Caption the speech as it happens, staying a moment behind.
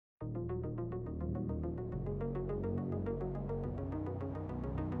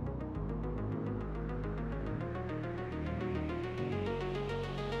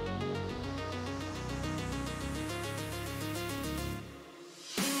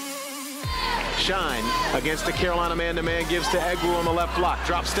Shine against the Carolina man-to-man, gives to Egwu on the left block.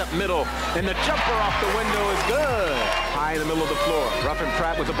 Drop step middle, and the jumper off the window is good. High in the middle of the floor. Ruffin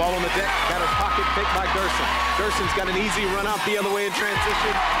Pratt with the ball on the deck. Got her pocket picked by Gerson. Gerson's got an easy run out the other way in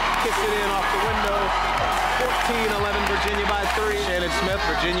transition. Kiss it in off the window. 14-11 Virginia by 3. Shannon Smith,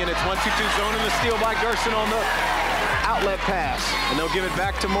 Virginia in its 1-2-2 zone, and the steal by Gerson on the outlet pass. And they'll give it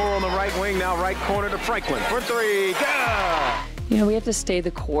back to Moore on the right wing, now right corner to Franklin for 3. Go! You know, we have to stay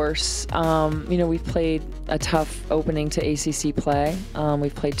the course. You know, we've played a tough opening to ACC play.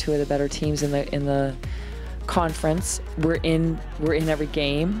 We've played 2 of the better teams in the conference. We're in every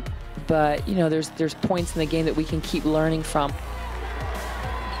game, but you know, there's points in the game that we can keep learning from.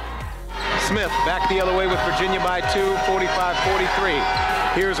 Smith back the other way with Virginia by 2,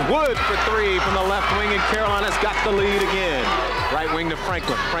 45-43. Here's Wood for 3 from the left wing, and Carolina's got the lead again. Right wing to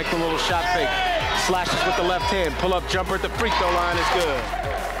Franklin. Franklin, little shot fake. Slashes with the left hand. Pull-up jumper at the free throw line is good.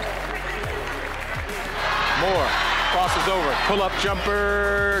 Moore crosses over. Pull-up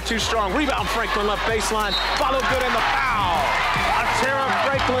jumper, too strong. Rebound, Franklin, left baseline. Follow good in the foul. Tara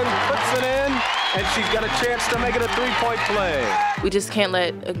Franklin puts it in, and she's got a chance to make it a 3-point play. We just can't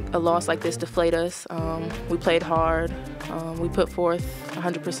let a loss like this deflate us. We played hard. We put forth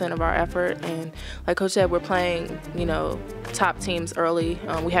 100% of our effort, and like Coach said, we're playing, you know, top teams early.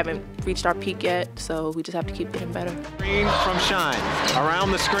 We haven't reached our peak yet, so we just have to keep getting better. Screen from Shine,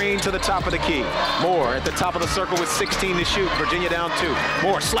 around the screen to the top of the key. Moore at the top of the circle with 16 to shoot. Virginia down 2.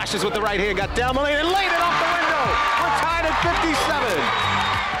 Moore slashes with the right hand, got down the lane and laid it off the window. We're tied at 57.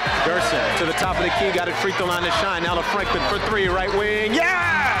 Gerson to the top of the key, got it free throw line to Shine. Now to Franklin for 3, right wing.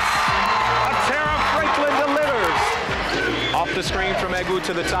 Yes! Tara Franklin delivers. Off the screen from Egwu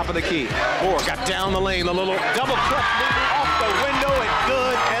to the top of the key. Moore got down the lane, a little double clutch off the window, and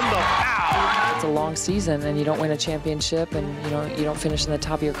good, and the foul. It's a long season, and you don't win a championship, and you don't finish in the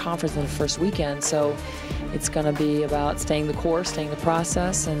top of your conference in the first weekend. So it's going to be about staying the course, staying the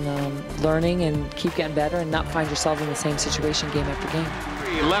process, and learning and keep getting better, and not find yourself in the same situation game after game.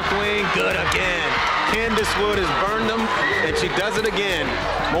 Left wing, good again. Candace Wood has burned them, and she does it again.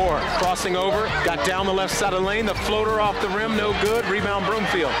 Moore crossing over, got down the left side of the lane. The floater off the rim, no good. Rebound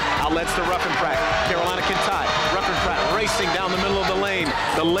Broomfield. Outlets to Ruffin Pratt. Carolina can tie. Ruffin Pratt racing down the middle of the lane.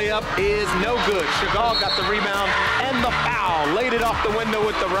 The layup is no good. Chagall got the rebound and the foul. Laid it off the window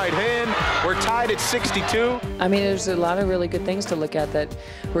with the right hand. We're tied at 62. I mean, there's a lot of really good things to look at, that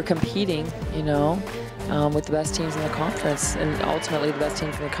we're competing, you know, with the best teams in the conference and ultimately the best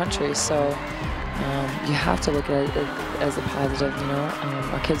teams in the country. So you have to look at it as a positive, you know.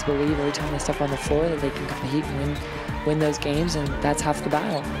 Our kids believe every time they step on the floor that they can compete and win those games, and that's half the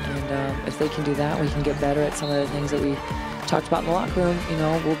battle. And if they can do that, we can get better at some of the things that we talked about in the locker room, you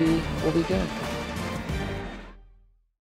know, we'll be good.